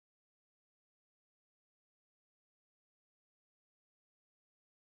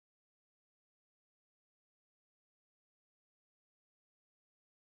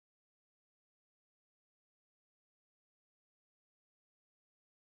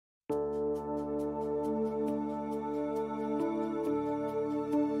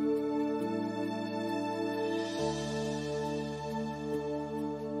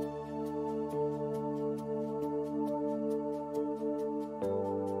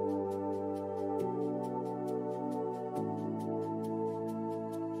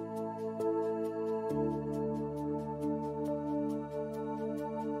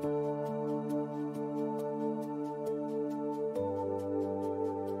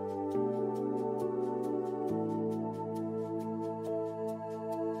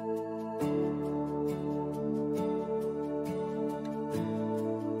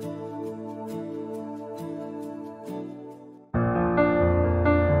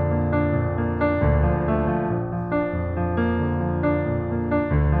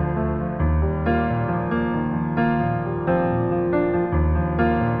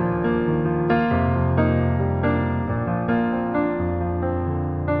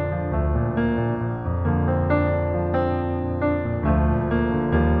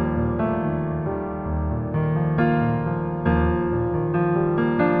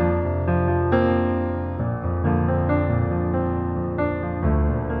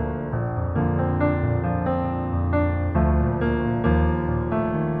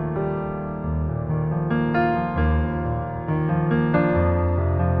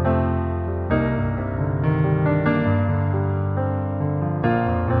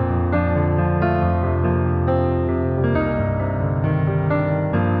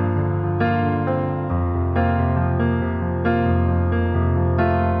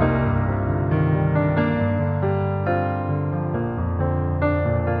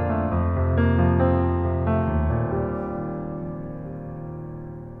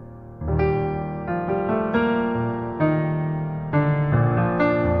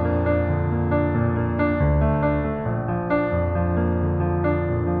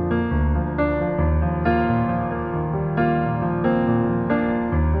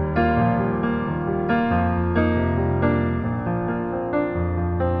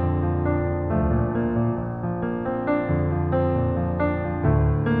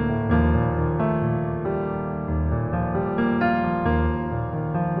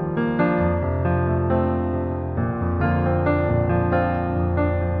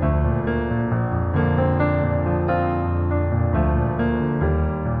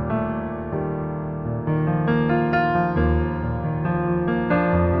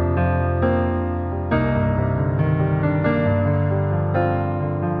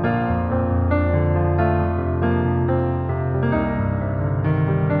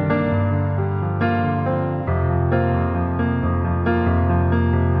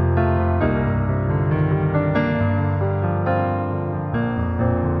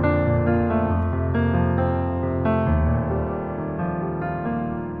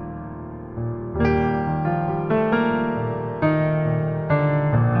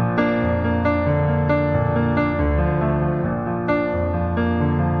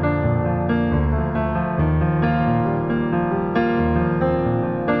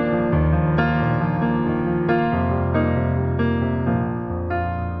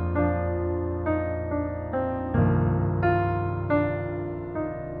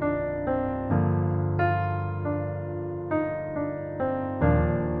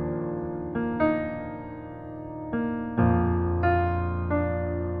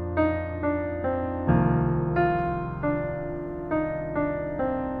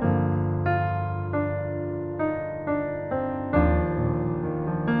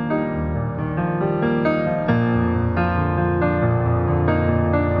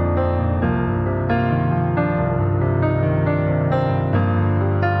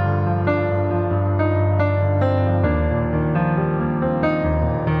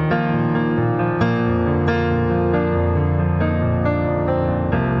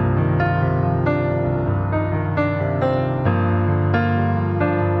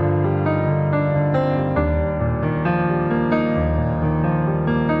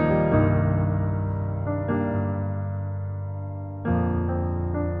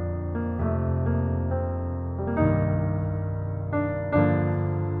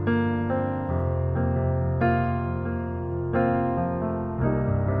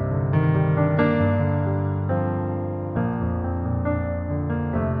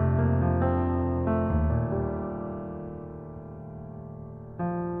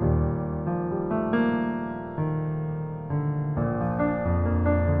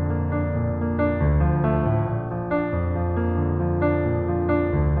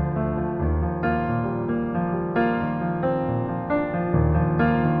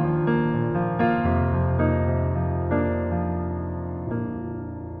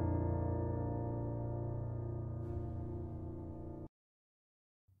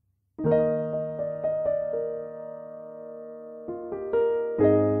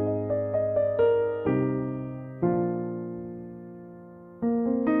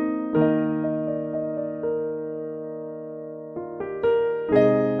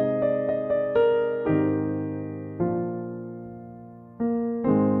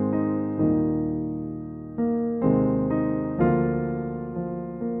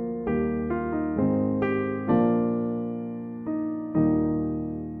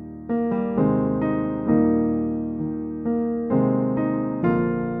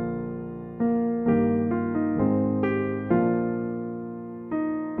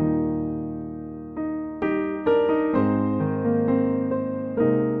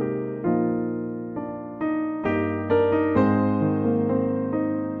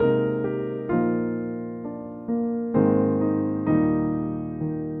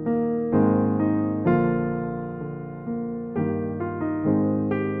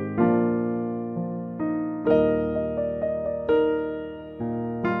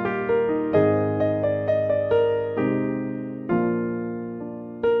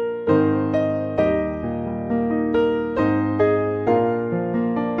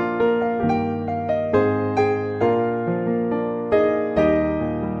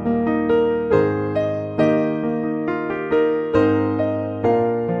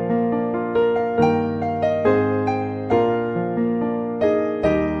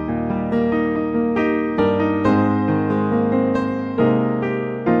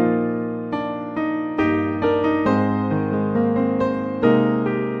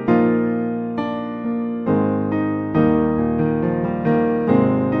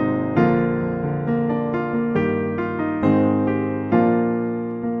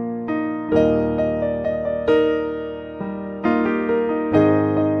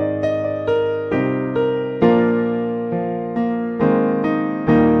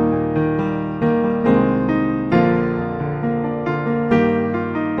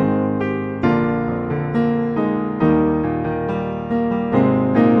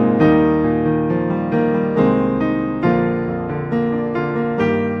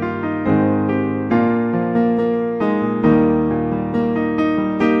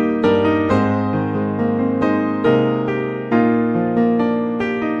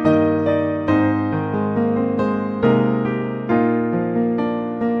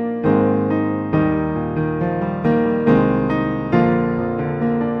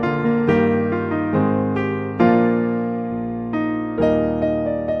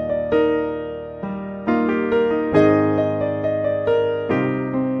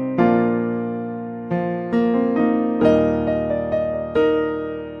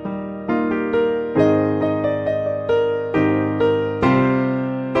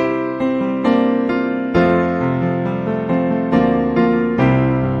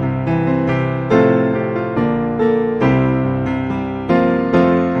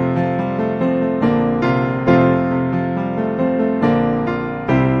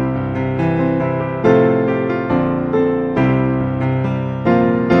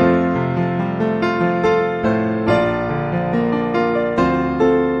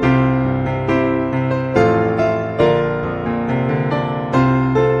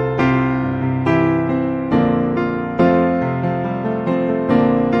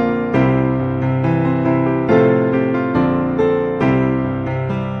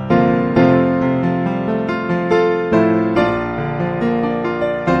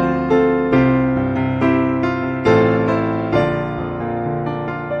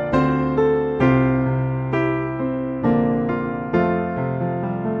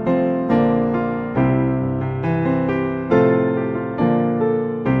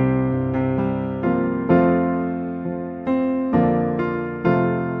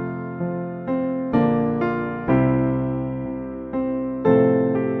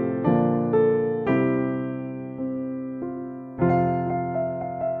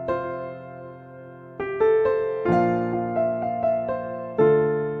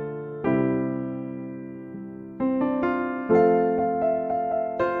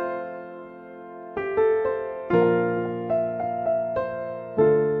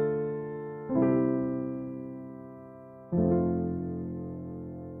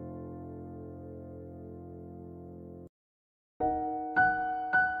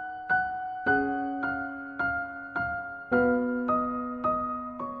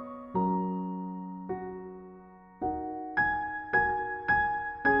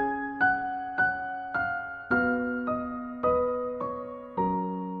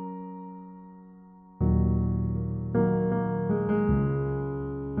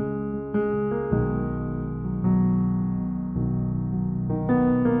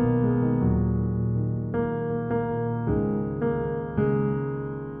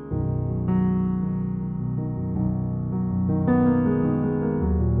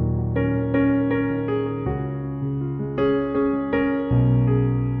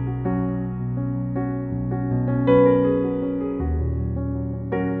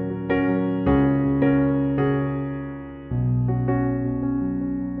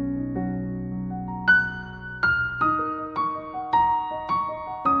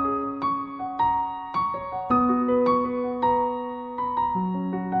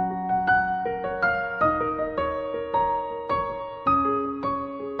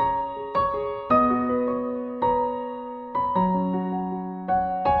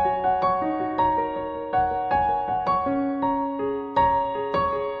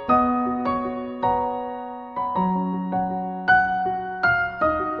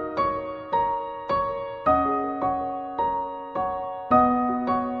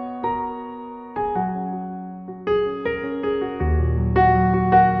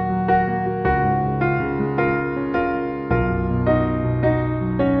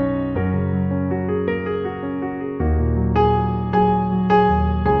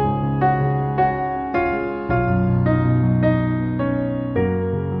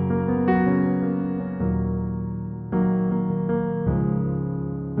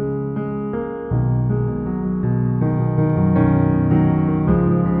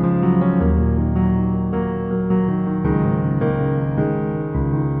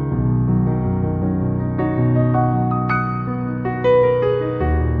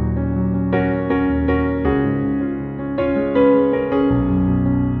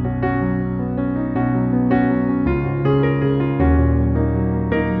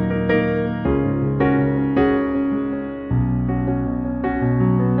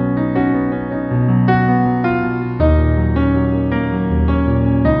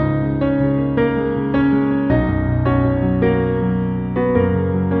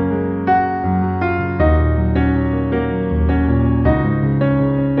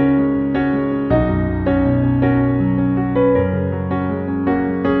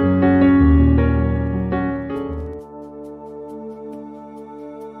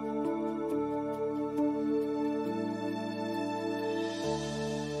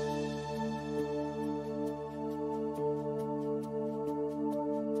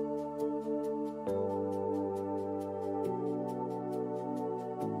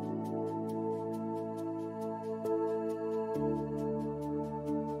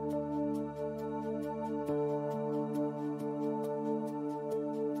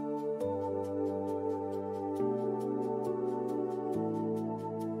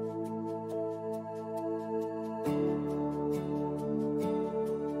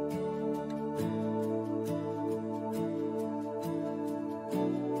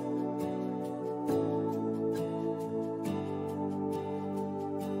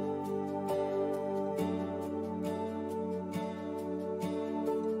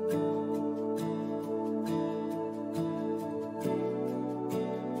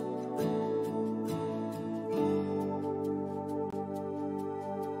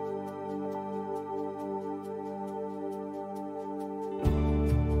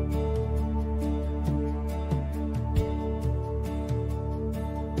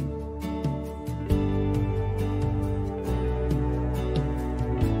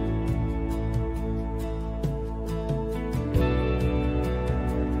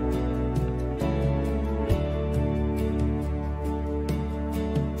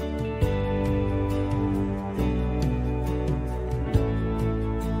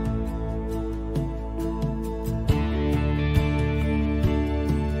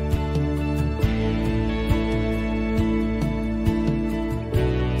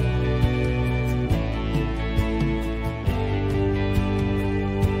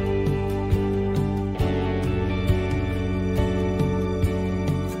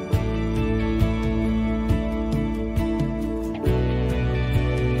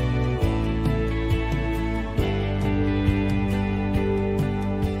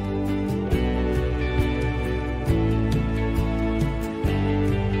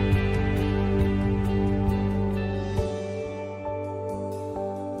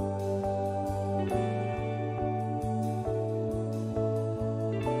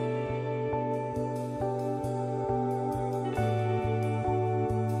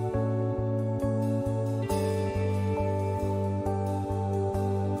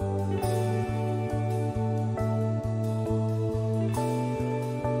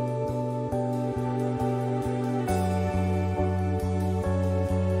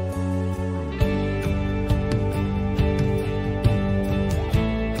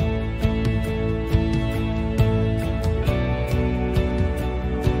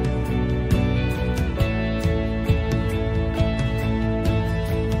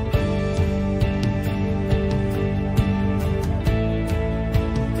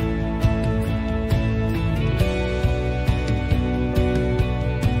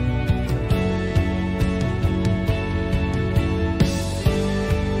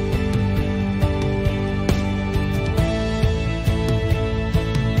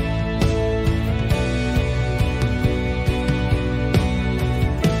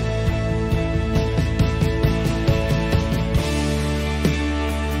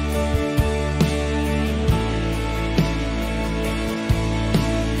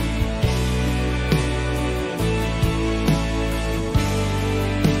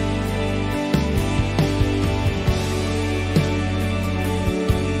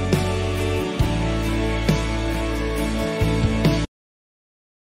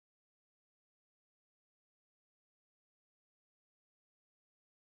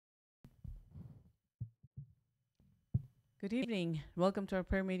Good evening. Welcome to our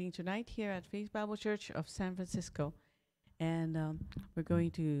prayer meeting tonight here at Faith Bible Church of San Francisco. And we're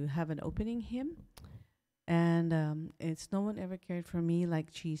going to have an opening hymn. And it's No One Ever Cared for Me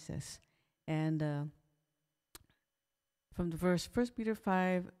Like Jesus. And from the verse 1 Peter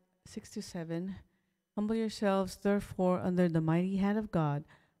 5:6-7, humble yourselves therefore under the mighty hand of God,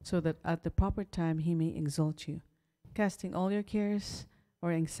 so that at the proper time he may exalt you, casting all your cares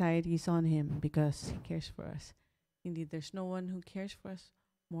or anxieties on him because he cares for us. Indeed, there's no one who cares for us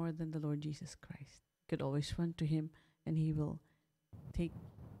more than the Lord Jesus Christ. You could always run to him, and he will take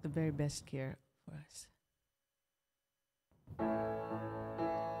the very best care for us.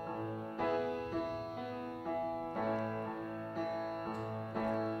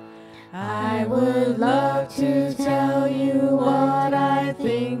 I would love to tell you what I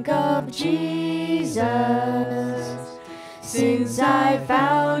think of Jesus, since I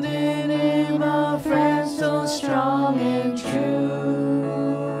found in him a friend so strong and true.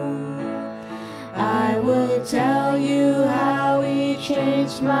 I would tell you how he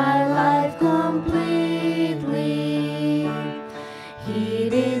changed my life completely. He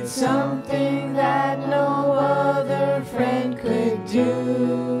did something that no other friend could do.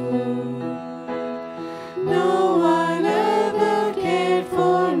 No one ever cared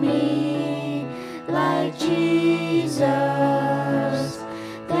for me like Jesus.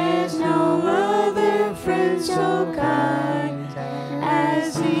 There's no other friend so kind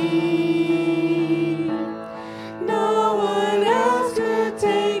as he. No one else could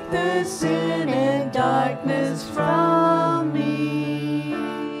take the sin and darkness from me.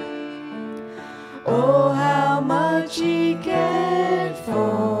 Oh, how much he cared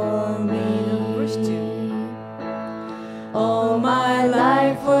for me. Verse 2. All my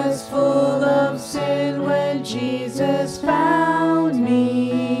life was full of sin when Jesus found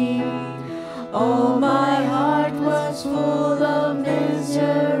me. All my heart was full of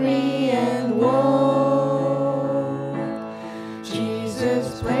misery and woe.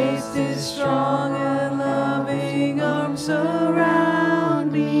 Jesus placed his strong and loving arms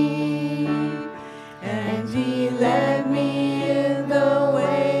around me, and he led me in the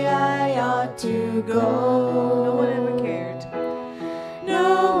way I ought to go. No one ever cared.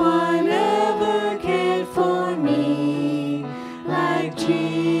 No one ever cared for me like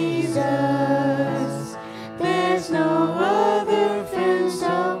Jesus. There's no other friend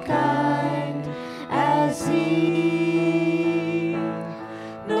so kind as he.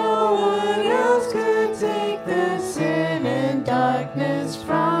 No one else could take the sin and darkness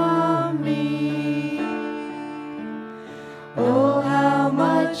from me. Oh, how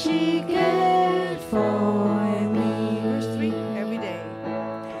much he cared for me. Verse 3. Every day.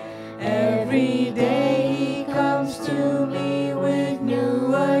 Every day he comes to me with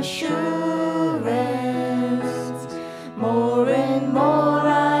new assurance. More and more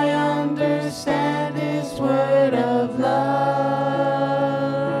I understand his word of love.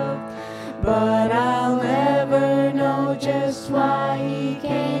 But I'll never know just why he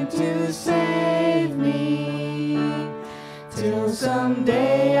came to save me, till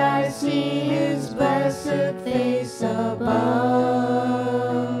someday I see his blessed face above.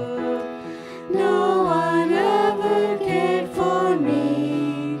 No one ever cared for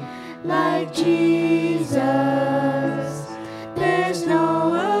me like Jesus. There's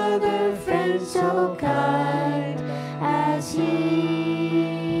no other friend so kind as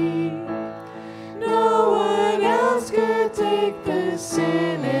he. No one else could take the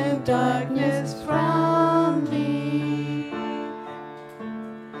sin and darkness from me.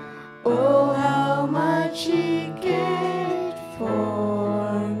 Oh, how much he cared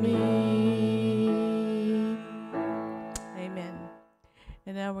for me. Amen.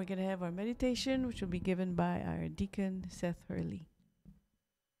 And now we're going to have our meditation, which will be given by our Deacon Seth Hurley.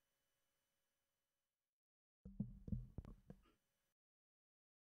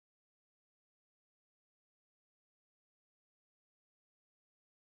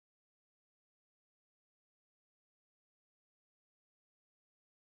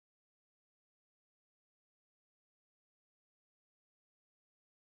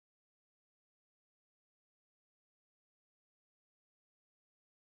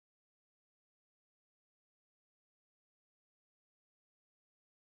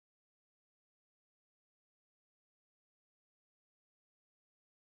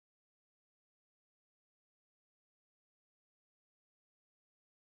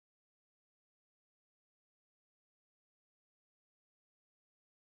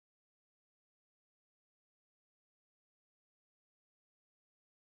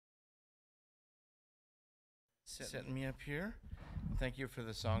 Setting me up here. Thank you for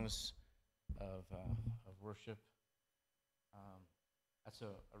the songs of worship That's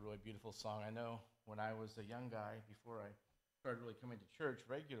a really beautiful song. I know when I was a young guy, before I started really coming to church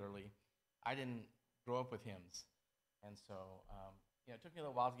regularly, I didn't grow up with hymns. And so, it took me a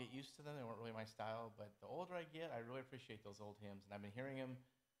little while to get used to them. They weren't really my style. But the older I get, I really appreciate those old hymns. And I've been hearing them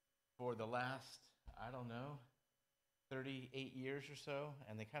for the last, I don't know, 38 years or so.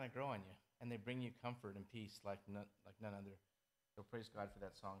 And they kind of grow on you. And they bring you comfort and peace like none other. So praise God for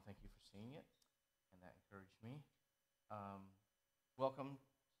that song. Thank you for singing it. And that encouraged me. Welcome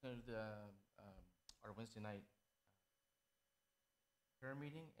to our Wednesday night prayer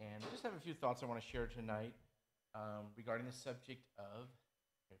meeting, and I just have a few thoughts I want to share tonight regarding the subject of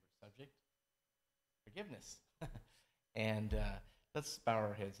favorite subject, forgiveness. And let's bow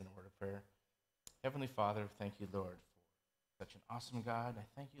our heads in a word of prayer. Heavenly Father, thank you, Lord, for such an awesome God. I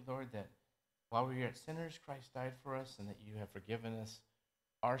thank you, Lord, that while we were yet sinners, Christ died for us, and that you have forgiven us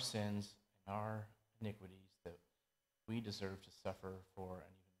our sins and our iniquities that we deserve to suffer for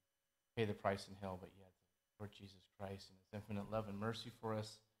and even pay the price in hell, but yet Lord Jesus Christ in his infinite love and mercy for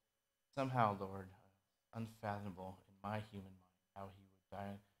us, somehow, Lord, unfathomable in my human mind, how he would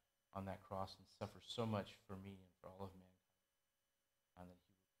die on that cross and suffer so much for me and for all of mankind, and that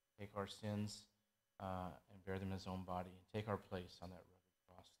he would take our sins and bear them in his own body and take our place on that rugged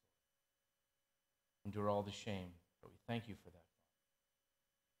cross, Lord. Endure all the shame, but we thank you for that.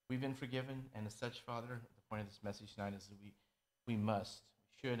 We've been forgiven, and as such, Father, the point of this message tonight is that we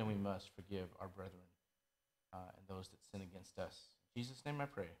should and we must forgive our brethren and those that sin against us. In Jesus' name I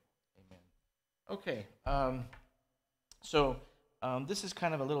pray. Amen. Okay, so this is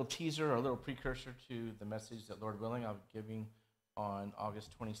kind of a little teaser or a little precursor to the message that, Lord willing, I'll be giving on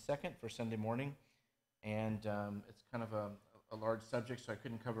August 22nd for Sunday morning. And it's kind of a large subject, so I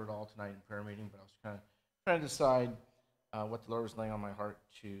couldn't cover it all tonight in prayer meeting, but I was kind of trying to decide what the Lord was laying on my heart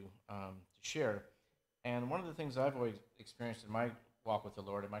to share. And one of the things I've always experienced in my walk with the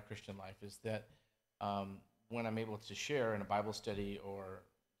Lord in my Christian life is that when I'm able to share in a Bible study, or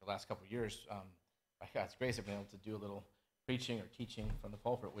the last couple of years, by God's grace, I've been able to do a little preaching or teaching from the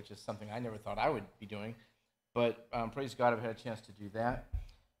pulpit, which is something I never thought I would be doing. But praise God, I've had a chance to do that.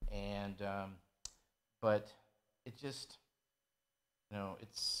 And but it just,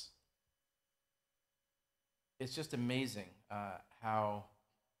 it's just amazing how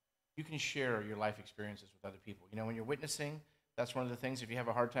you can share your life experiences with other people. When you're witnessing, that's one of the things. If you have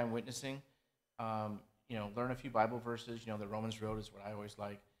a hard time witnessing, learn a few Bible verses. The Romans Road is what I always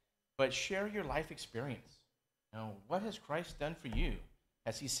like. But share your life experience. What has Christ done for you?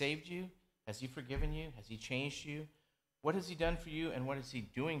 Has he saved you? Has he forgiven you? Has he changed you? What has he done for you, and what is he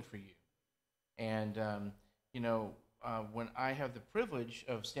doing for you? And, when I have the privilege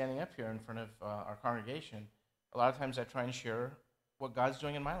of standing up here in front of our congregation, a lot of times I try and share what God's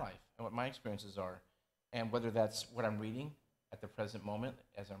doing in my life and what my experiences are. And whether that's what I'm reading at the present moment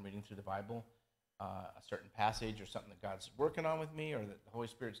as I'm reading through the Bible, a certain passage or something that God's working on with me or that the Holy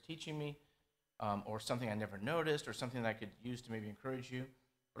Spirit's teaching me, or something I never noticed or something that I could use to maybe encourage you.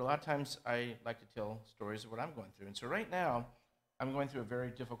 But a lot of times I like to tell stories of what I'm going through. And so right now, I'm going through a very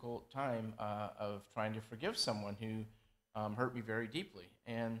difficult time of trying to forgive someone who hurt me very deeply.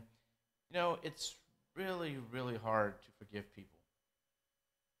 And, it's really, really hard to forgive people.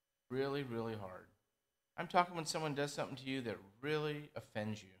 Really, really hard. I'm talking when someone does something to you that really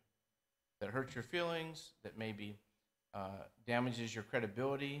offends you, that hurts your feelings, that maybe damages your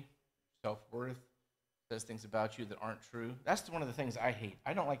credibility, self-worth, says things about you that aren't true. That's one of the things I hate.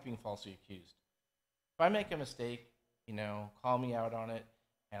 I don't like being falsely accused. If I make a mistake, call me out on it,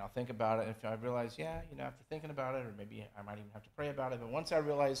 and I'll think about it. And if I realize, after thinking about it, or maybe I might even have to pray about it, but once I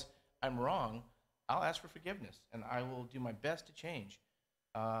realize I'm wrong, I'll ask for forgiveness, and I will do my best to change.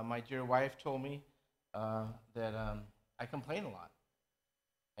 My dear wife told me that I complain a lot,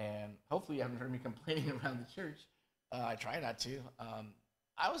 and hopefully you haven't heard me complaining around the church. I try not to.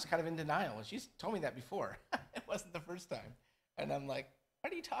 I was kind of in denial, and she's told me that before. It wasn't the first time. And I'm like,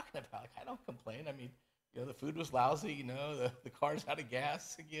 what are you talking about? I don't complain. I mean, the food was lousy, the car's out of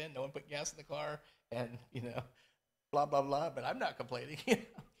gas again. No one put gas in the car, and, blah, blah, blah. But I'm not complaining.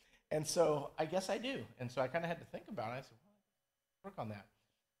 And so I guess I do. And so I kind of had to think about it. I said, well, work on that.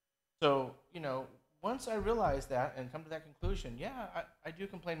 So, once I realized that and come to that conclusion, I do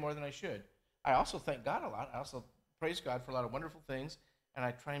complain more than I should. I also thank God a lot. I also praise God for a lot of wonderful things, and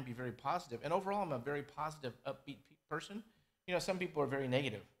I try and be very positive. And overall, I'm a very positive, upbeat person. Some people are very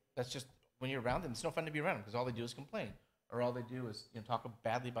negative. That's just, when you're around them, it's no fun to be around them because all they do is complain, or all they do is talk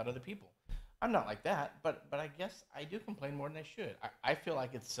badly about other people. I'm not like that, but I guess I do complain more than I should. I feel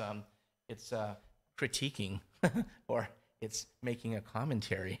like it's critiquing or it's making a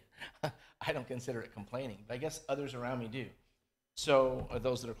commentary. I don't consider it complaining, but I guess others around me do. So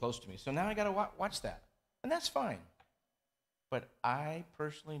those that are close to me. So now I got to watch that, and that's fine. But I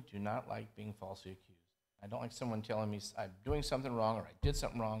personally do not like being falsely accused. I don't like someone telling me I'm doing something wrong or I did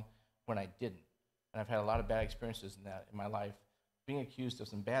something wrong when I didn't. And I've had a lot of bad experiences in that in my life, being accused of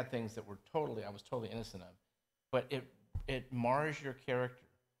some bad things that I was totally innocent of. But it mars your character.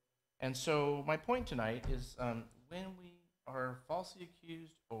 And so my point tonight is when we are falsely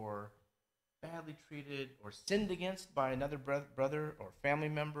accused or badly treated or sinned against by another brother or family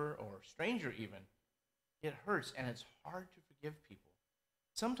member or stranger even, it hurts and it's hard to forgive people.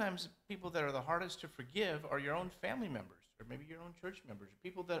 Sometimes people that are the hardest to forgive are your own family members or maybe your own church members or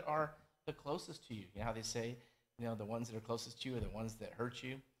people that are the closest to you. You know how they say, the ones that are closest to you are the ones that hurt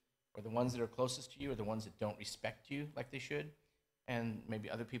you, or the ones that are closest to you are the ones that don't respect you like they should. And maybe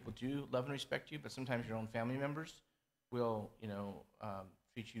other people do love and respect you, but sometimes your own family members will,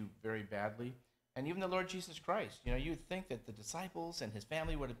 treat you very badly. And even the Lord Jesus Christ, you'd think that the disciples and his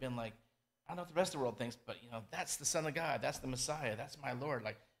family would have been like, I don't know what the rest of the world thinks, but, that's the Son of God, that's the Messiah, that's my Lord.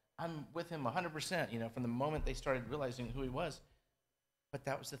 Like, I'm with him 100%, from the moment they started realizing who he was. But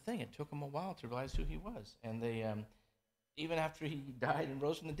that was the thing. It took them a while to realize who he was. And they, even after he died and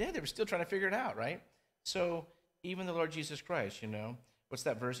rose from the dead, they were still trying to figure it out, right? So even the Lord Jesus Christ, what's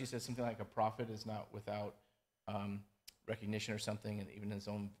that verse? He says something like a prophet is not without recognition or something, and even in his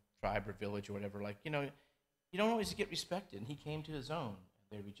own tribe or village or whatever. Like, you don't always get respected. And he came to his own,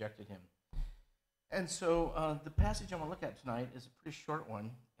 and they rejected him. And so the passage I want to look at tonight is a pretty short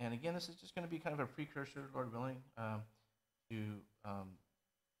one. And again, this is just going to be kind of a precursor, Lord willing, to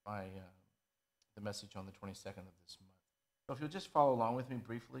the message on the 22nd of this month. So if you'll just follow along with me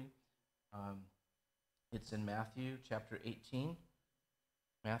briefly, it's in Matthew chapter 18.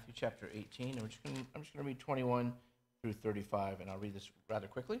 Matthew chapter 18, and I'm just going to read 21 through 35, and I'll read this rather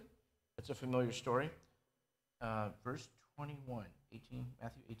quickly. It's a familiar story. Verse 21,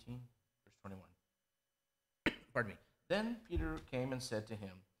 Matthew 18, verse 21. Pardon me. Then Peter came and said to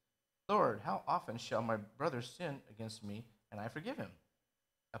him, Lord, how often shall my brother sin against me, and I forgive him?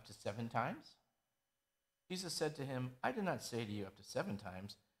 Up to 7 times? Jesus said to him, I did not say to you up to 7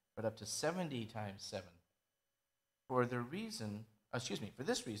 times, but up to 70 times 7. For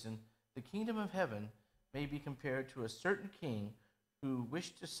this reason, the kingdom of heaven may be compared to a certain king who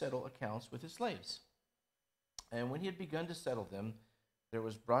wished to settle accounts with his slaves. And when he had begun to settle them, there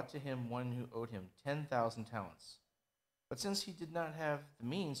was brought to him one who owed him 10,000 talents. But since he did not have the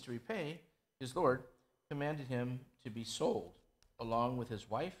means to repay, his Lord commanded him to be sold, along with his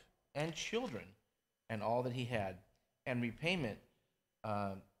wife and children, and all that he had, and repayment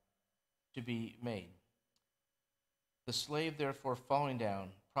to be made. The slave, therefore, falling down,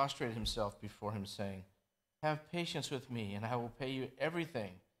 prostrated himself before him, saying, Have patience with me, and I will pay you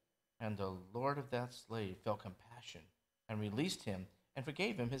everything. And the Lord of that slave felt compassion, and released him, and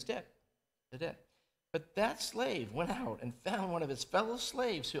forgave him his debt, the debt. But that slave went out and found one of his fellow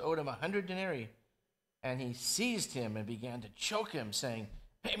slaves who owed him 100 denarii. And he seized him and began to choke him, saying,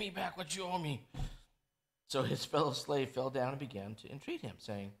 Pay me back what you owe me. So his fellow slave fell down and began to entreat him,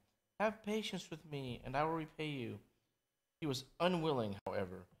 saying, Have patience with me, and I will repay you. He was unwilling,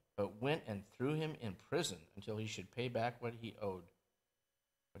 however, but went and threw him in prison until he should pay back what he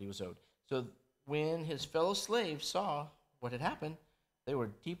was owed. So when his fellow slaves saw what had happened, they were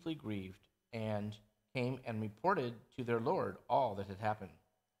deeply grieved and came and reported to their Lord all that had happened.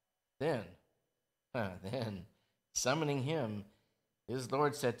 Then, summoning him, his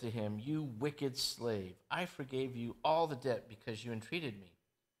Lord said to him, You wicked slave, I forgave you all the debt because you entreated me.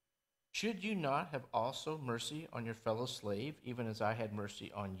 Should you not have also mercy on your fellow slave, even as I had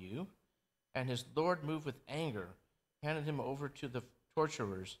mercy on you? And his Lord, moved with anger, handed him over to the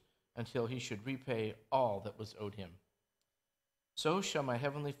torturers until he should repay all that was owed him. So shall my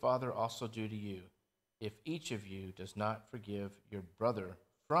heavenly Father also do to you, if each of you does not forgive your brother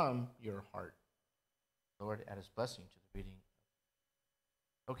from your heart. Lord, add his blessing to the reading.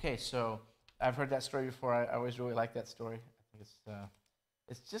 Okay, so I've heard that story before. I always really like that story. I think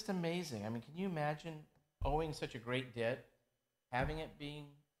it's just amazing. I mean, can you imagine owing such a great debt, having it being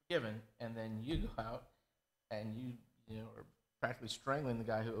forgiven, and then you go out and you are practically strangling the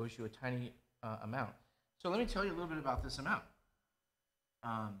guy who owes you a tiny amount. So let me tell you a little bit about this amount.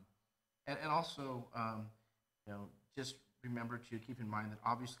 And also, just remember to keep in mind that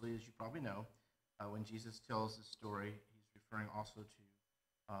obviously, as you probably know, when Jesus tells this story, he's referring also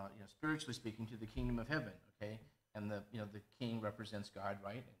to, spiritually speaking, to the kingdom of heaven. Okay, and the king represents God,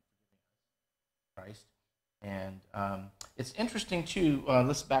 right, and forgiving us, Christ. And it's interesting too.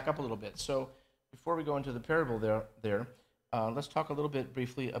 Let's back up a little bit. So before we go into the parable there, let's talk a little bit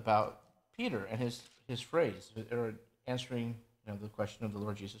briefly about Peter and his phrase, or answering the question of the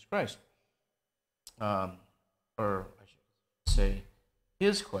Lord Jesus Christ. Or I should say,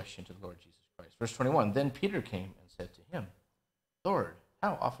 his question to the Lord Jesus Christ. Verse 21, then Peter came and said to him, Lord,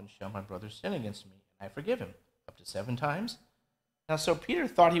 how often shall my brother sin against me, and I forgive him? Up to 7 times? Now, so Peter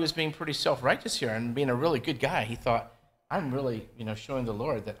thought he was being pretty self-righteous here and being a really good guy. He thought, I'm really, showing the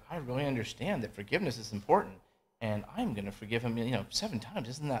Lord that I really understand that forgiveness is important, and I'm going to forgive him, 7 times.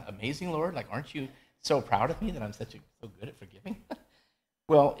 Isn't that amazing, Lord? Like, aren't you so proud of me that I'm so good at forgiving?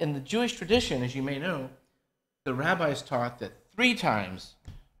 Well, in the Jewish tradition, as you may know, the rabbis taught that 3 times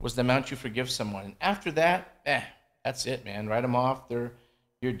was the amount you forgive someone. And after that, that's it, man. Write them off.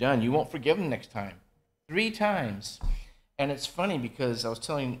 You're done. You won't forgive them next time. 3 times. And it's funny because I was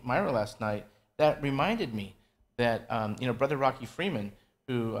telling Myra last night, that reminded me that, Brother Rocky Freeman,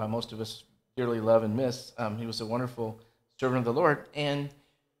 who most of us dearly love and miss, he was a wonderful servant of the Lord, and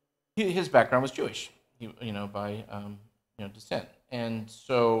his background was Jewish, by descent. And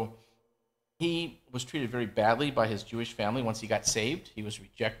so he was treated very badly by his Jewish family once he got saved. He was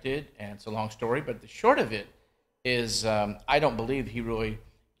rejected, and it's a long story, but the short of it is I don't believe he really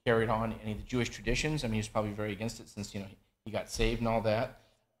carried on any of the Jewish traditions. I mean, he was probably very against it since, he got saved and all that.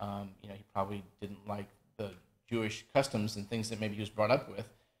 He probably didn't like the Jewish customs and things that maybe he was brought up with,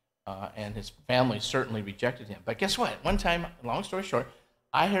 and his family certainly rejected him. But guess what? One time, long story short,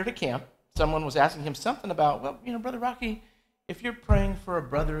 I heard at camp, someone was asking him something about, well, Brother Rocky, if you're praying for a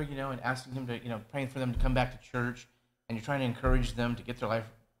brother, and asking him to, praying for them to come back to church, and you're trying to encourage them to get their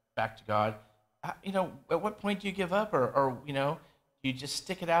life back to God, at what point do you give up, or do you just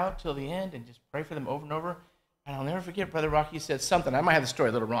stick it out till the end and just pray for them over and over? And I'll never forget, Brother Rocky said something. I might have the story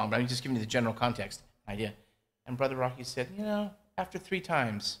a little wrong, but I'm just giving you the general context idea. And Brother Rocky said, after 3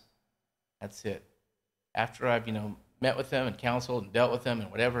 times, that's it. After I've, met with them and counseled and dealt with them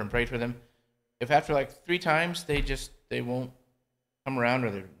and whatever and prayed for them, if after like 3 times they won't come around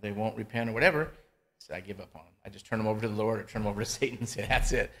or they won't repent or whatever, so I give up on them. I just turn them over to the Lord or turn them over to Satan and say,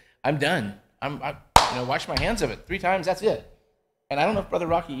 that's it. I'm done. I wash my hands of it. 3 times, that's it. And I don't know if Brother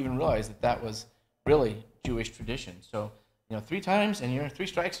Rocky even realized that was really Jewish tradition. So, 3 times and you're 3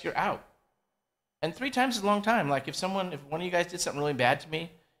 strikes, you're out. And 3 times is a long time. Like if one of you guys did something really bad to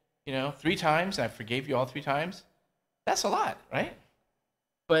me, 3 times, and I forgave you all 3 times, that's a lot, right?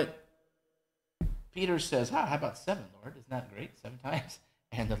 But Peter says, how about 7, Lord? Isn't that great? 7 times?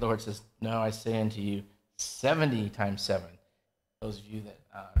 And the Lord says, no, I say unto you, 70 times 7. Those of you that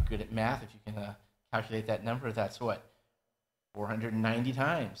are good at math, if you can calculate that number, that's what? 490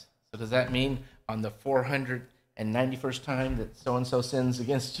 times. So does that mean on the 491st time that so-and-so sins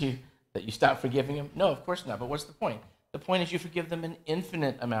against you, that you stop forgiving him? No, of course not. But what's the point? The point is you forgive them an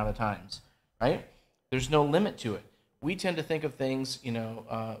infinite amount of times, right? There's no limit to it. We tend to think of things, in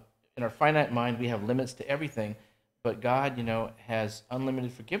our finite mind, we have limits to everything, but God, has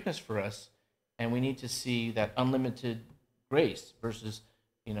unlimited forgiveness for us, and we need to see that unlimited grace versus,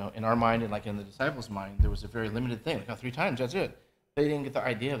 in our mind and like in the disciples' mind, there was a very limited thing. Like, 3 times, that's it. They didn't get the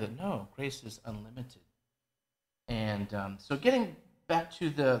idea that, no, grace is unlimited. And so getting back to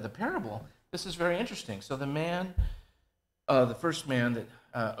the parable, this is very interesting. So the man, the first man that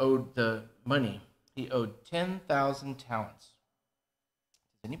owed the money, he owed 10,000 talents.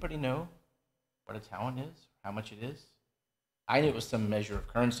 Does anybody know what a talent is? How much it is? I knew it was some measure of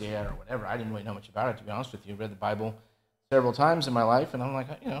currency or whatever. I didn't really know much about it, to be honest with you. I read the Bible several times in my life, and I'm like,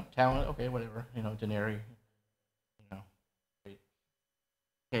 talent, okay, whatever, denarii, great.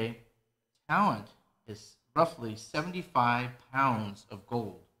 Okay, talent is roughly 75 pounds of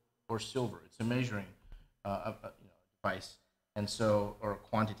gold or silver. It's a measuring device, and so, or a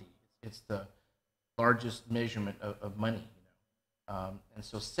quantity. It's the largest measurement of money, and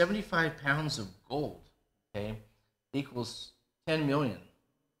so 75 pounds of gold, okay, equals $10 million,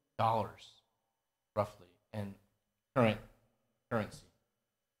 roughly, in current currency.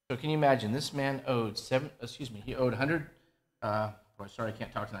 So can you imagine, this man owed he owed 100, sorry, I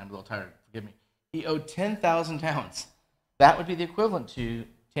can't talk tonight, I'm a little tired, forgive me. He owed 10,000 talents. That would be the equivalent to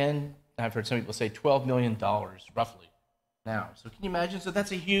I've heard some people say $12 million, roughly, now. So can you imagine? So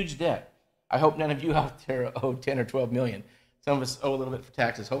that's a huge debt. I hope none of you out there owe 10 or 12 million. Some of us owe a little bit for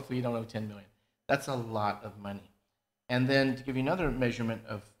taxes. Hopefully you don't owe 10 million. That's a lot of money. And then to give you another measurement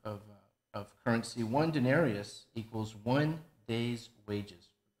of currency, 1 denarius equals 1 day's wages,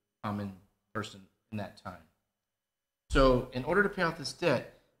 common person in that time. So in order to pay off this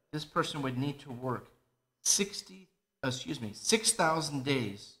debt, this person would need to work 6,000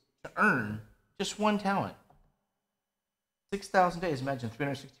 days to earn just 1 talent. 6,000 days, imagine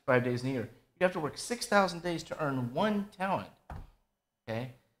 365 days in a year. You have to work 6,000 days to earn 1 talent,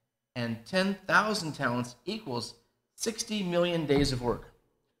 okay? And 10,000 talents equals 60 million days of work.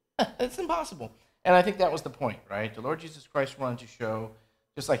 It's impossible. And I think that was the point, right? The Lord Jesus Christ wanted to show,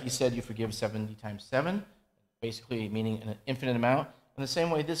 just like he said, you forgive 70 times 7, basically meaning an infinite amount. In the same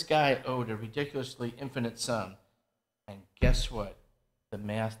way, this guy owed a ridiculously infinite sum. And guess what? The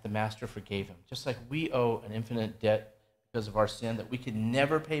master forgave him. Just like we owe an infinite debt because of our sin that we could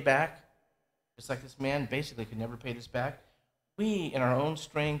never pay back, just like this man basically could never pay this back, we, in our own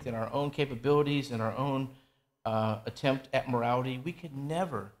strength, in our own capabilities, in our own attempt at morality, we could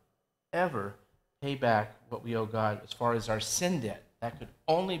never, ever pay back what we owe God as far as our sin debt. That could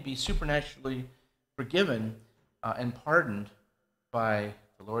only be supernaturally forgiven and pardoned by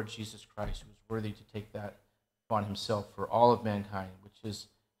the Lord Jesus Christ, who is worthy to take that upon himself for all of mankind, which is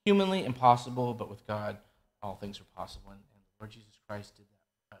humanly impossible, but with God, all things are possible. And the Lord Jesus Christ did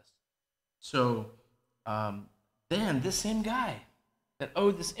that for us. So then this same guy that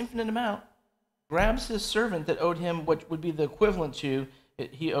owed this infinite amount grabs his servant that owed him what would be the equivalent to,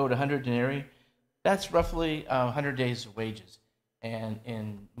 he owed 100 denarii. That's roughly 100 days of wages. And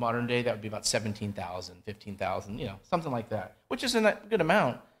in modern day, that would be about 17,000, 15,000, something like that, which isn't a good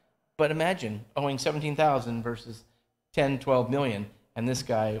amount. But imagine owing 17,000 versus 10, 12 million, and this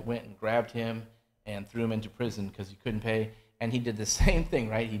guy went and grabbed him and threw him into prison because he couldn't pay. And he did the same thing,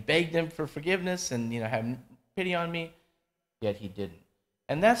 right? He begged him for forgiveness and, have pity on me, yet he didn't.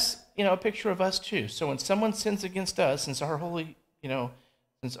 And that's, a picture of us too. So when someone sins against us, since our holy,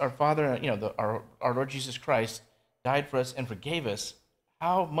 since our Father, our Lord Jesus Christ died for us and forgave us,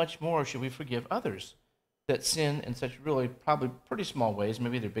 how much more should we forgive others that sin in such really probably pretty small ways?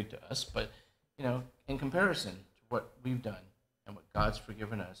 Maybe they're big to us, but, in comparison to what we've done and what God's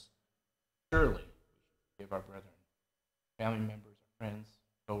forgiven us, surely we should forgive our brethren, family members, our friends,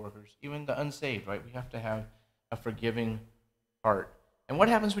 co-workers, even the unsaved, right? We have to have a forgiving heart. And what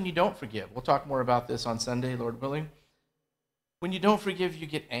happens when you don't forgive? We'll talk more about this on Sunday, Lord willing. When you don't forgive, you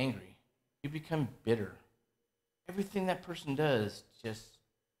get angry. You become bitter. Everything that person does just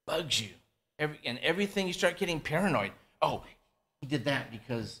bugs you. Everything, you start getting paranoid. Oh, he did that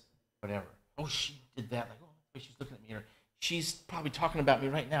because whatever. Oh, she did that. Like, oh, she's looking at me. Or she's probably talking about me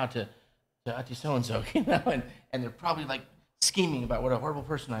right now to Auntie so-and-so, and they're probably like scheming about what a horrible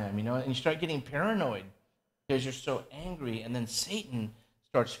person I am, and you start getting paranoid because you're so angry, and then Satan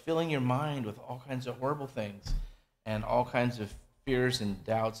starts filling your mind with all kinds of horrible things and all kinds of fears and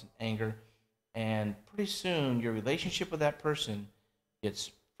doubts and anger. And pretty soon, your relationship with that person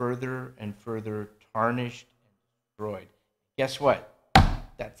gets further and further tarnished and destroyed. Guess what?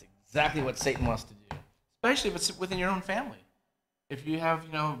 That's exactly what Satan wants to do, especially if it's within your own family. If you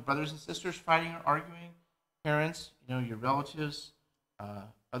have, brothers and sisters fighting or arguing, parents, your relatives,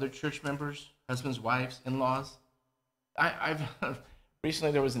 other church members, husbands, wives, in-laws. I've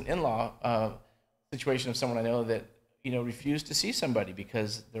recently there was an in-law situation of someone I know that refused to see somebody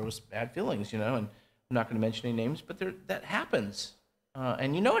because there was bad feelings, and I'm not going to mention any names, but that happens.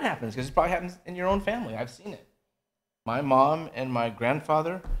 And it happens because it probably happens in your own family. I've seen it. My mom and my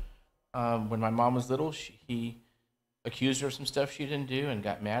grandfather, when my mom was little, he accused her of some stuff she didn't do and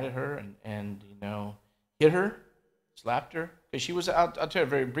got mad at her and hit her, slapped her. Because she was out, I'll tell you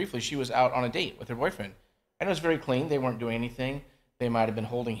very briefly, she was out on a date with her boyfriend. And it was very clean. They weren't doing anything. They might have been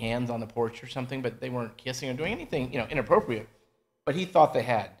holding hands on the porch or something, but they weren't kissing or doing anything, inappropriate. But he thought they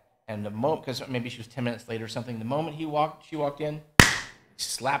had. And the moment, because maybe she was 10 minutes late or something, the moment she walked in, he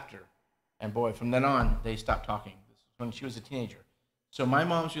slapped her. And boy, from then on, they stopped talking. This was when she was a teenager. So my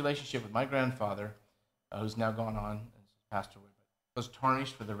mom's relationship with my grandfather, who's now gone on and passed away, was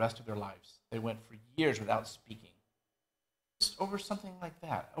tarnished for the rest of their lives. They went for years without speaking. Just over something like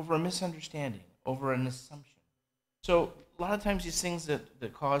that, over a misunderstanding, over an assumption. So a lot of times these things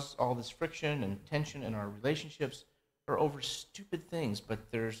that cause all this friction and tension in our relationships are over stupid things, but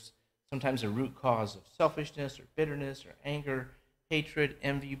there's sometimes a root cause of selfishness or bitterness or anger, hatred,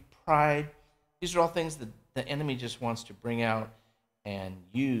 envy, pride. These are all things that the enemy just wants to bring out and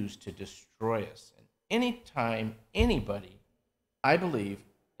use to destroy us. And anytime anybody, I believe,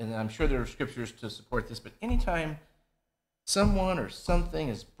 and I'm sure there are scriptures to support this, but anytime someone or something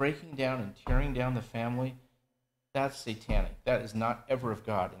is breaking down and tearing down the family, that's satanic. That is not ever of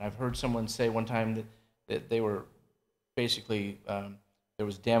God. And I've heard someone say one time that they were basically, there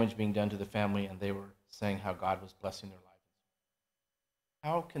was damage being done to the family, and they were saying how God was blessing their life.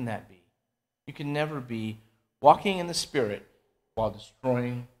 How can that be? You can never be walking in the Spirit while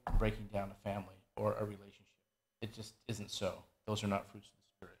destroying, breaking down a family or a relationship. It just isn't so. Those are not fruits of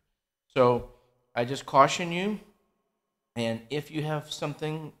the Spirit. So I just caution you, and if you have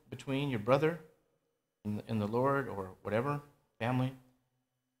something between your brother and the Lord or whatever, family,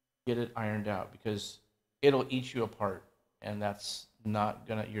 get it ironed out, because it'll eat you apart, and you're not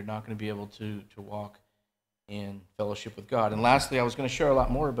gonna be able to walk in fellowship with God. And lastly, I was going to share a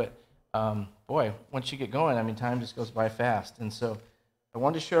lot more, but boy, once you get going, I mean, time just goes by fast. And so I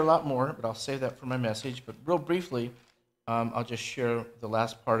wanted to share a lot more, but I'll save that for my message. But real briefly, I'll just share the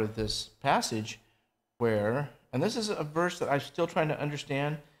last part of this passage and this is a verse that I'm still trying to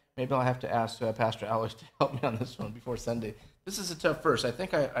understand. Maybe I'll have to ask Pastor Alex to help me on this one before Sunday. This is a tough verse. I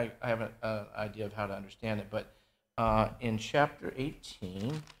think I have an idea of how to understand it. But in chapter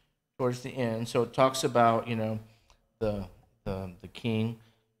 18, towards the end, so it talks about, the king.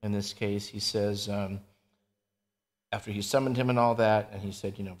 In this case, he says, after he summoned him and all that, and he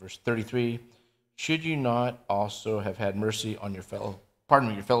said, verse 33, should you not also have had mercy on your fellow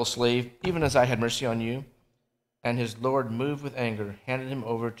slave, even as I had mercy on you? And his Lord, moved with anger, handed him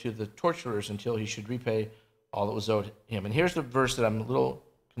over to the torturers until he should repay all that was owed him. And here's the verse that I'm a little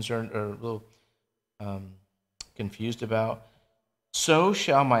concerned or a little confused about. So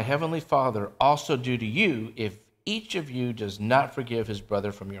shall my heavenly Father also do to you if each of you does not forgive his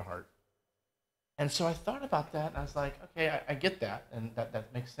brother from your heart. And so I thought about that, and I was like, okay, I get that, and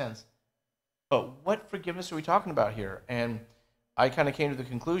that makes sense. But what forgiveness are we talking about here? And I kind of came to the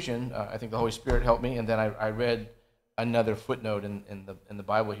conclusion, I think the Holy Spirit helped me, and then I read another footnote in the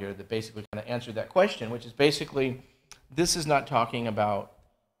Bible here that basically kind of answered that question, which is basically, this is not talking about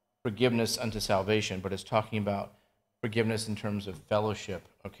forgiveness unto salvation, but it's talking about forgiveness in terms of fellowship,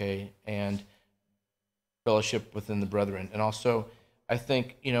 okay, and fellowship within the brethren. And also, I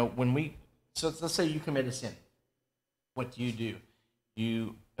think, so let's say you commit a sin. What do?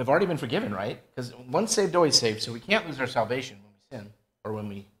 You have already been forgiven, right? Because once saved, always saved, so we can't lose our salvation when we sin, or when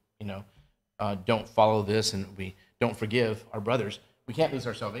we, don't follow this and we don't forgive our brothers. We can't lose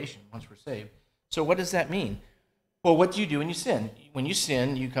our salvation once we're saved. So what does that mean? Well, what do you do when you sin? When you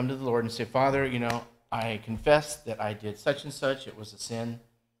sin, you come to the Lord and say, Father, I confess that I did such and such. It was a sin.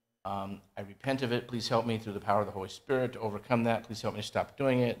 I repent of it. Please help me through the power of the Holy Spirit to overcome that. Please help me to stop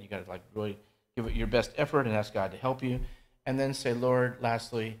doing it. You got to really give it your best effort and ask God to help you. And then say, Lord,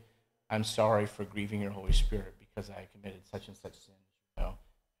 lastly, I'm sorry for grieving your Holy Spirit because I committed such and such sin,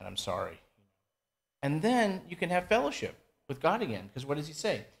 and I'm sorry. And then you can have fellowship with God again, because what does he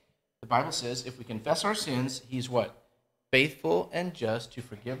say? The Bible says if we confess our sins, he's what? Faithful and just to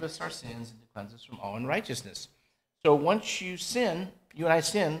forgive us our sins and to cleanse us from all unrighteousness. So once you sin, you and I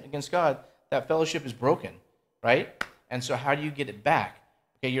sin against God, that fellowship is broken, right? And so how do you get it back?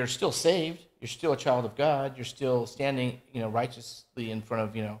 Okay, you're still saved. You're still a child of God. You're still standing, righteously in front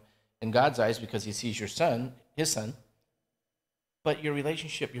of, in God's eyes because he sees your son, his son. But your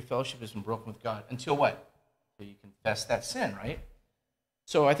relationship, your fellowship has been broken with God. Until what? Until you confess that sin, right?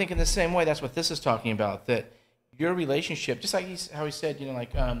 So I think in the same way, that's what this is talking about, that your relationship, just like how he said,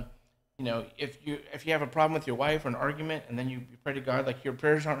 if you have a problem with your wife or an argument and then you pray to God, your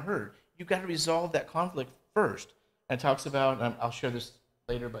prayers aren't heard. You've got to resolve that conflict first. And it talks about, and I'll share this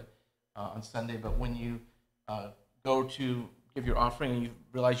later, but on Sunday, but when you go to give your offering and you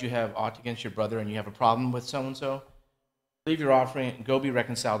realize you have aught against your brother and you have a problem with so-and-so, leave your offering and go be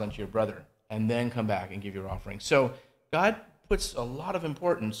reconciled unto your brother, and then come back and give your offering. So God puts a lot of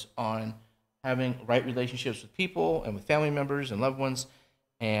importance on having right relationships with people and with family members and loved ones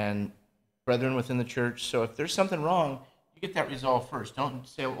and brethren within the church. So if there's something wrong, you get that resolved first. Don't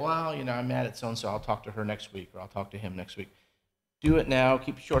say, well, I'm mad at so-and-so. I'll talk to her next week, or I'll talk to him next week. Do it now.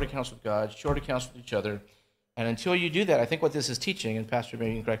 Keep short accounts with God, short accounts with each other. And until you do that, I think what this is teaching, and Pastor,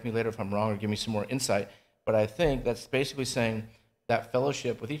 maybe you can correct me later if I'm wrong or give me some more insight, but I think that's basically saying that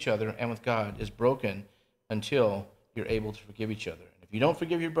fellowship with each other and with God is broken until you're able to forgive each other. And if you don't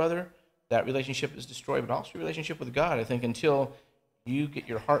forgive your brother, that relationship is destroyed, but also your relationship with God, I think, until you get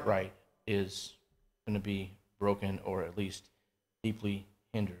your heart right, is going to be broken or at least deeply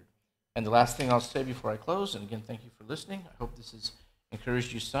hindered. And the last thing I'll say before I close, and again, thank you for listening. I hope this has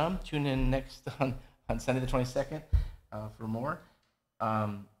encouraged you some. Tune in next on Sunday the 22nd for more.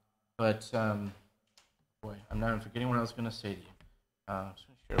 Boy, I'm now forgetting what I was going to say to you. I'm just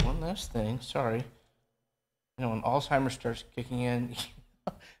going to share one last thing. Sorry. When Alzheimer's starts kicking in,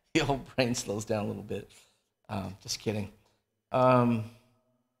 the old brain slows down a little bit. Just kidding.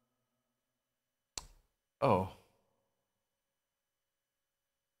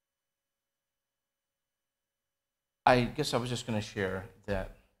 I guess I was just going to share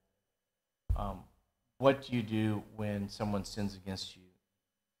that what do you do when someone sins against you?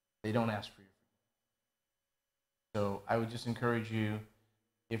 They don't ask for your forgiveness. So I would just encourage you,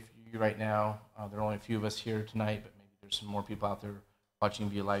 if you right now, there are only a few of us here tonight, but maybe there's some more people out there watching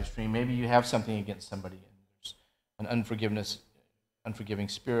via live stream. Maybe you have something against somebody, and there's an unforgiving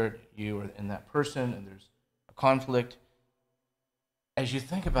spirit, you or in that person, and there's conflict, as you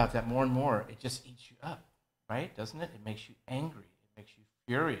think about that more and more, it just eats you up, right? Doesn't it? It makes you angry. It makes you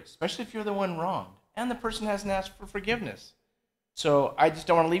furious, especially if you're the one wronged and the person hasn't asked for forgiveness. So I just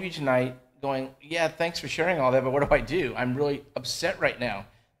don't want to leave you tonight going, yeah, thanks for sharing all that, but what do? I'm really upset right now.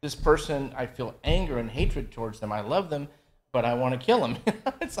 This person, I feel anger and hatred towards them. I love them, but I want to kill them.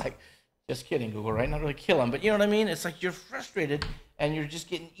 It's like, just kidding, Google, right? Not really kill them, but you know what I mean? It's like you're frustrated and you're just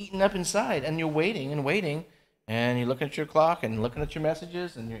getting eaten up inside, and you're waiting and waiting, and you're looking at your clock and looking at your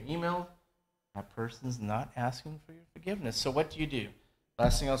messages and your email. That person's not asking for your forgiveness. So what do?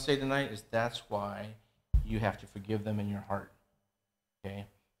 Last thing I'll say tonight is that's why you have to forgive them in your heart. Okay?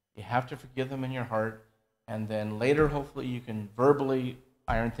 You have to forgive them in your heart, and then later, hopefully, you can verbally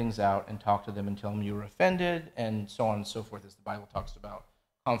iron things out and talk to them and tell them you were offended, and so on and so forth, as the Bible talks about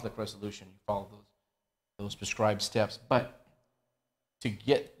conflict resolution. You follow those prescribed steps. But to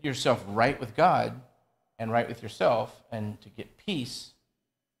get yourself right with God and right with yourself, and to get peace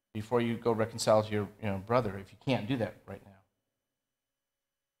before you go reconcile to your brother, if you can't do that right now,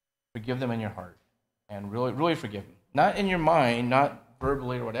 forgive them in your heart, and really, really forgive them. Not in your mind, not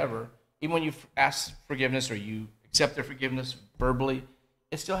verbally or whatever. Even when you ask forgiveness or you accept their forgiveness verbally,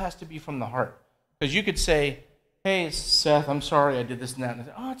 it still has to be from the heart. Because you could say, hey, Seth, I'm sorry I did this and that. And I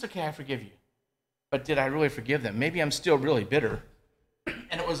say, oh, it's okay, I forgive you. But did I really forgive them? Maybe I'm still really bitter,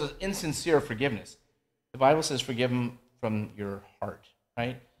 and it was an insincere forgiveness. The Bible says forgive them from your heart,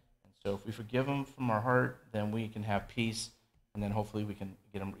 right? And so if we forgive them from our heart, then we can have peace, and then hopefully we can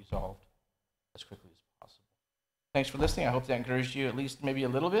get them resolved as quickly as possible. Thanks for listening. I hope that encouraged you at least maybe a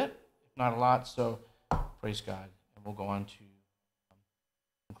little bit, if not a lot. So praise God. And we'll go on to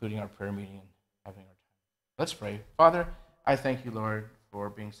concluding our prayer meeting and having our time. Let's pray. Father, I thank you, Lord, for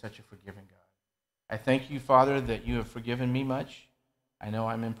being such a forgiving God. I thank you, Father, that you have forgiven me much. I know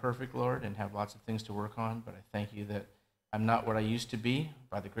I'm imperfect, Lord, and have lots of things to work on, but I thank you that I'm not what I used to be.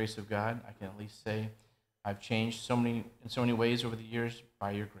 By the grace of God, I can at least say I've changed in so many ways over the years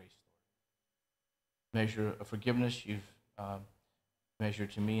by your grace, Lord. Measure of forgiveness you've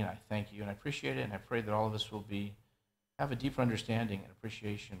measured to me, and I thank you, and I appreciate it, and I pray that all of us will have a deeper understanding and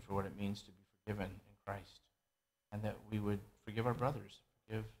appreciation for what it means to be forgiven in Christ, and that we would forgive our brothers,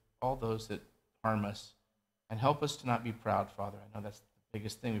 forgive all those that harm us, and help us to not be proud, Father. I know that's the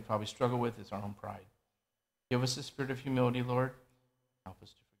biggest thing we probably struggle with is our own pride. Give us a spirit of humility, Lord. Help us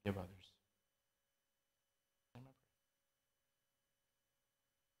to forgive others.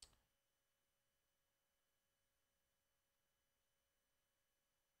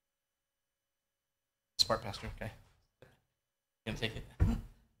 Smart, Pastor. Okay. You gonna take it?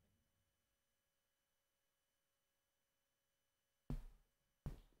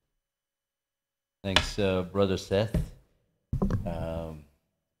 Thanks, Brother Seth.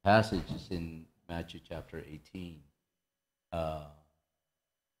 Passage is in Matthew chapter 18.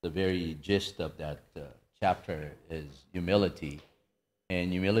 The very gist of that chapter is humility,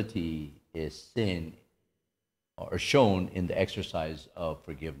 and humility is seen or shown in the exercise of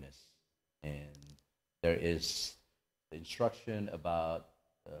forgiveness. And there is the instruction about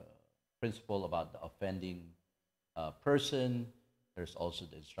principle about the offending person. There's also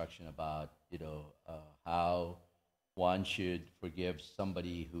the instruction about how one should forgive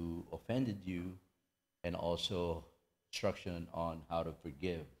somebody who offended you, and also instruction on how to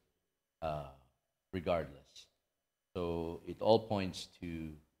forgive regardless. So it all points to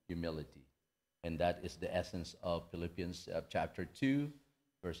humility, and that is the essence of Philippians chapter 2,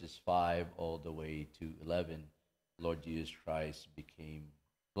 verses 5 all the way to 11. Lord Jesus Christ became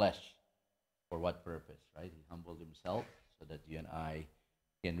flesh. For what purpose, right? He humbled himself so that you and I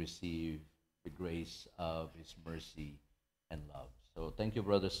can receive the grace of his mercy and love. So thank you,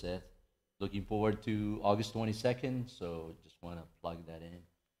 Brother Seth. Looking forward to August 22nd, so just want to plug that in.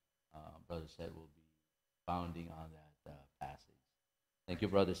 Brother Seth will be founding on that passage. Thank you,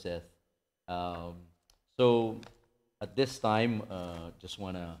 Brother Seth. So at this time, just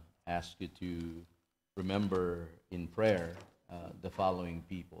want to ask you to remember in prayer the following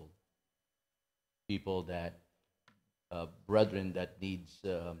people that, brethren that needs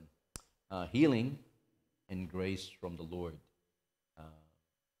healing and grace from the Lord.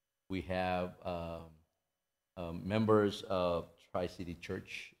 We have members of Tri-City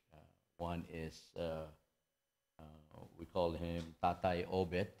Church. One is, we call him Tatay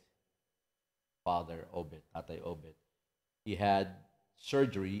Obet, Father Obet, Tatay Obet. He had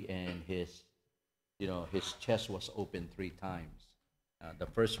surgery, and his chest was open 3 times. The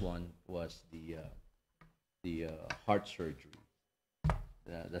first one was the heart surgery.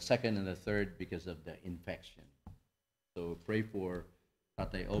 The second and the third because of the infection. So pray for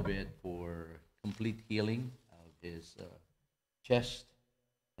Tatay Obed for complete healing his chest.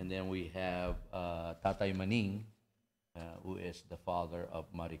 And then we have Tatay Maning, who is the father of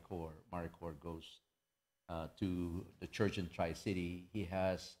Maricor. Maricor goes to the church in Tri-City. He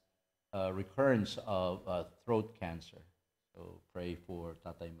has a recurrence of throat cancer. So pray for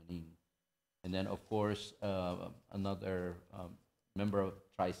Tatay Maning. And then, of course, another member of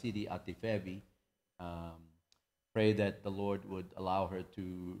Tri-City, Ate Feby, pray that the Lord would allow her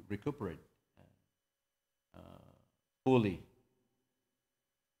to recuperate fully.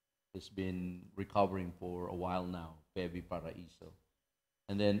 Has been recovering for a while now, Feby Paraiso.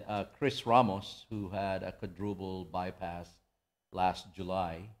 And then Chris Ramos, who had a quadruple bypass last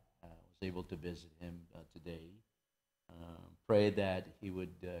July, was able to visit him today. Pray that he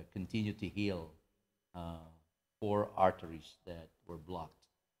would continue to heal 4 arteries that were blocked,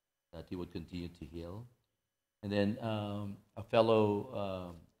 that he would continue to heal. And then a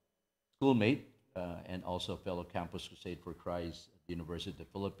fellow schoolmate and also a fellow Campus Crusade for Christ at the University of the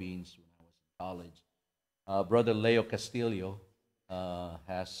Philippines when I was in college. Brother Leo Castillo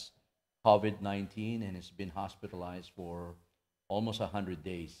has COVID-19 and has been hospitalized for almost 100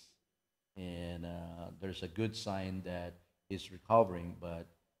 days. And there's a good sign that he's recovering, but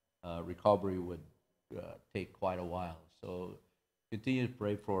recovery would take quite a while. So continue to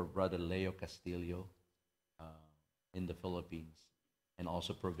pray for Brother Leo Castillo in the Philippines, and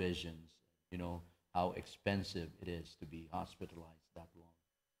also provisions. You know how expensive it is to be hospitalized that long.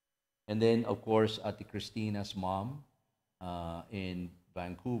 And then, of course, Ate Christina's mom in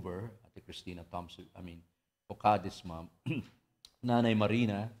Vancouver, Ate Christina Thompson, Ocadi's mom, Nanay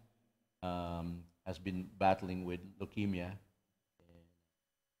Marina, has been battling with leukemia.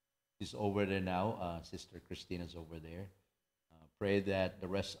 She's over there now. Sister Christina's over there. Pray that the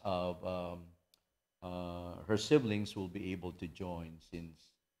rest of her siblings will be able to join, since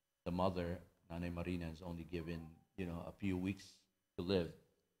the mother, Nanay Marina, is only given a few weeks to live,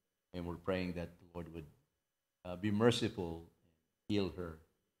 and we're praying that the Lord would be merciful, heal her.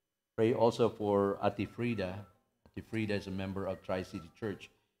 Pray also for Ate Frida. Ate Frida is a member of Tri-City Church.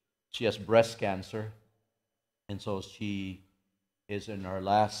 She has breast cancer, and so she is in her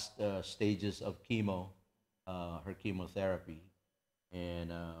last stages of her chemotherapy,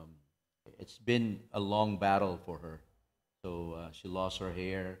 and it's been a long battle for her. So she lost her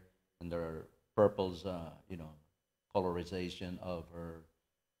hair, and there are purples, colorization of her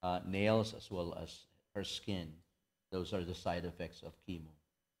nails as well as her skin. Those are the side effects of chemo.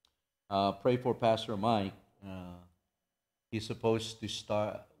 Pray for Pastor Mike. He's supposed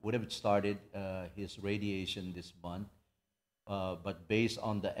to would have started his radiation this month, but based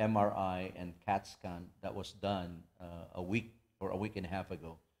on the MRI and CAT scan that was done a week and a half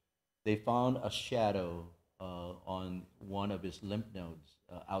ago, they found a shadow on one of his lymph nodes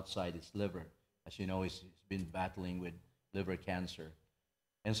outside his liver. As you know, he's been battling with liver cancer.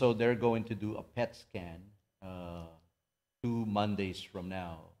 And so they're going to do a PET scan 2 Mondays from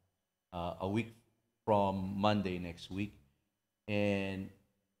now, a week from Monday next week. And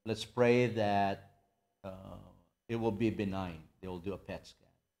let's pray that it will be benign. They will do a PET scan.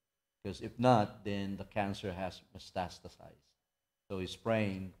 Because if not, then the cancer has metastasized. So he's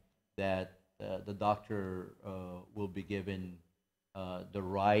praying that the doctor will be given the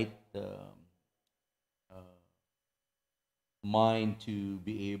right mind to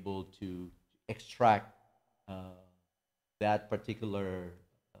be able to extract that particular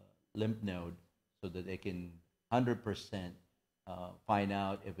lymph node, so that they can 100% find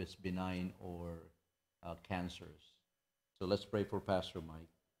out if it's benign or cancerous. So let's pray for Pastor Mike.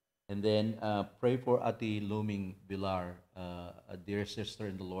 And then pray for Ate Luming Bilar, a dear sister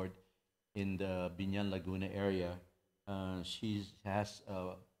in the Lord in the Binyan Laguna area. She has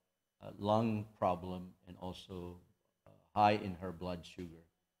a lung problem and also high in her blood sugar.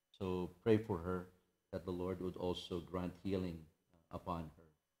 So pray for her that the Lord would also grant healing upon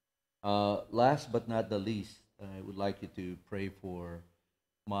her. Last but not the least, I would like you to pray for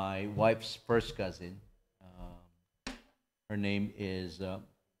my wife's first cousin. Her name is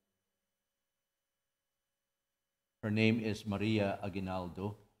Maria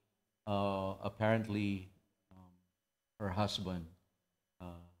Aguinaldo. Apparently, her husband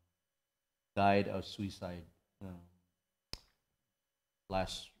died of suicide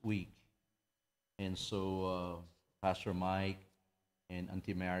last week, and so Pastor Mike and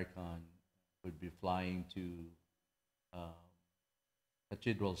Auntie Maricon would be flying to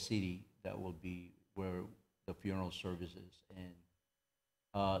Cathedral City. That will be where the funeral services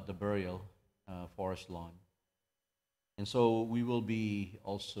and the burial, Forest Lawn. And so we will be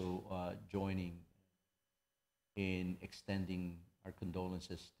also joining in extending our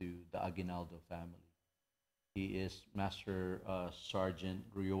condolences to the Aguinaldo family. He is Master Sergeant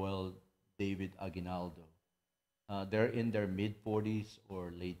Ruel David Aguinaldo. They're in their mid 40s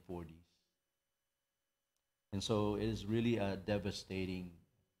or late 40s. And so it is really a devastating,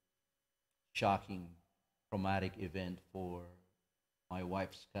 shocking, traumatic event for my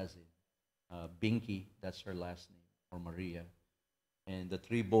wife's cousin, Binky, that's her last name, or Maria. And the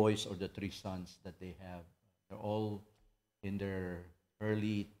three boys or the three sons that they have, they're all in their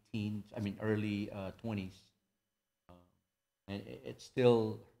early teens, I mean, early 20s. Uh, and it's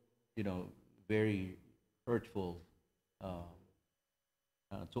still, you know, very hurtful uh,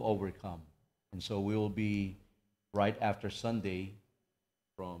 to overcome. And so we will be right after Sunday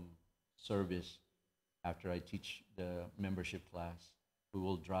from service, after I teach the membership class, we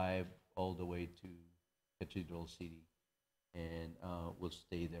will drive all the way to Cathedral City and we'll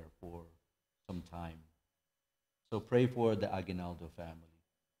stay there for some time. So pray for the Aguinaldo family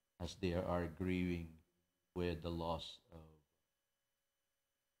as they are grieving with the loss of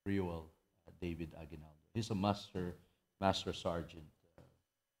Reuel David Aguinaldo. He's a master sergeant,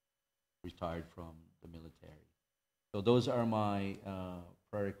 retired from the military. So those are my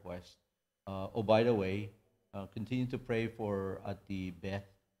prayer requests. Oh, by the way, continue to pray for Ati Beth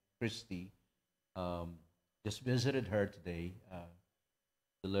Christie. Um, just visited her today.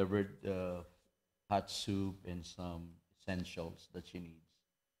 Delivered hot soup and some essentials that she needs.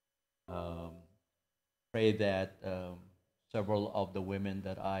 Um, Pray that several of the women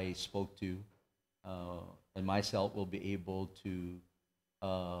that I spoke to uh, and myself will be able to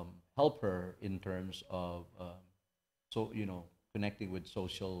help her in terms of so connecting with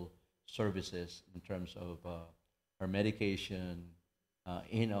social services in terms of her medication,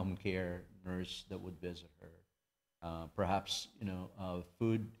 in-home care nurse that would visit her, perhaps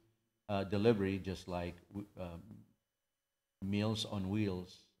food delivery, just like Meals on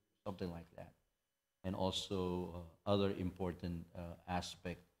Wheels, something like that, and also other important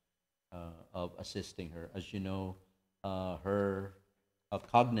aspect of assisting her. As you know, her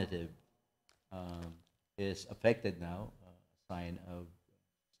cognitive um, is affected now, a sign of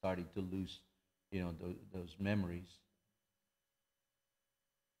starting to lose, those memories.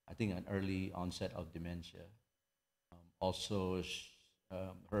 I think an early onset of dementia. Also,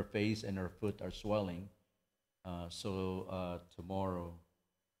 her face and her foot are swelling. So tomorrow,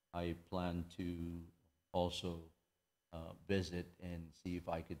 I plan to also visit and see if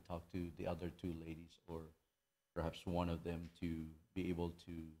I could talk to the other two ladies or perhaps one of them to be able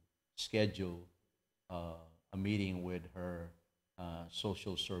to schedule a meeting with her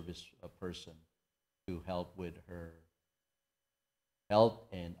social service person to help with her health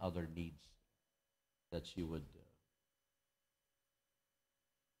and other needs that she would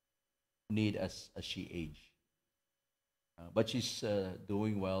need as she age. But she's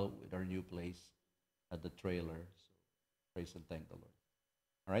doing well with our new place at the trailer. So praise and thank the Lord.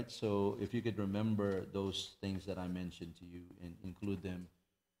 All right. So if you could remember those things that I mentioned to you and include them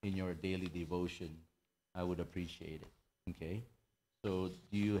in your daily devotion, I would appreciate it. Okay. So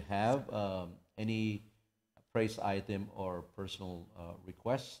do you have any praise item or personal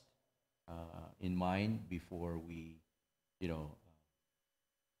request in mind before we,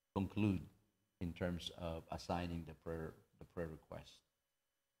 conclude in terms of assigning the prayer request?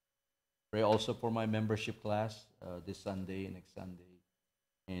 Pray also for my membership class this Sunday and next Sunday,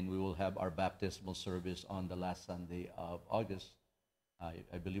 and we will have our baptismal service on the last Sunday of August.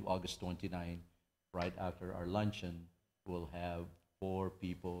 I believe August 29, right after our luncheon. We'll have 4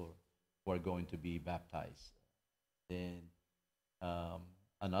 people who are going to be baptized. Then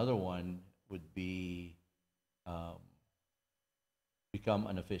another one would be um, become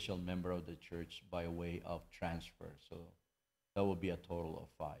an official member of the church by way of transfer. So that will be a total of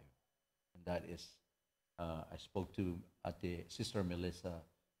 5. And that is, I spoke to Sister Melissa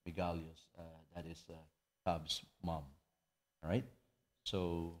Migalios. That is Tab's mom. All right?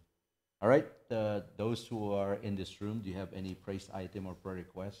 So, all right, those who are in this room, do you have any praise item or prayer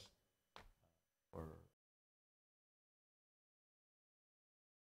request? Or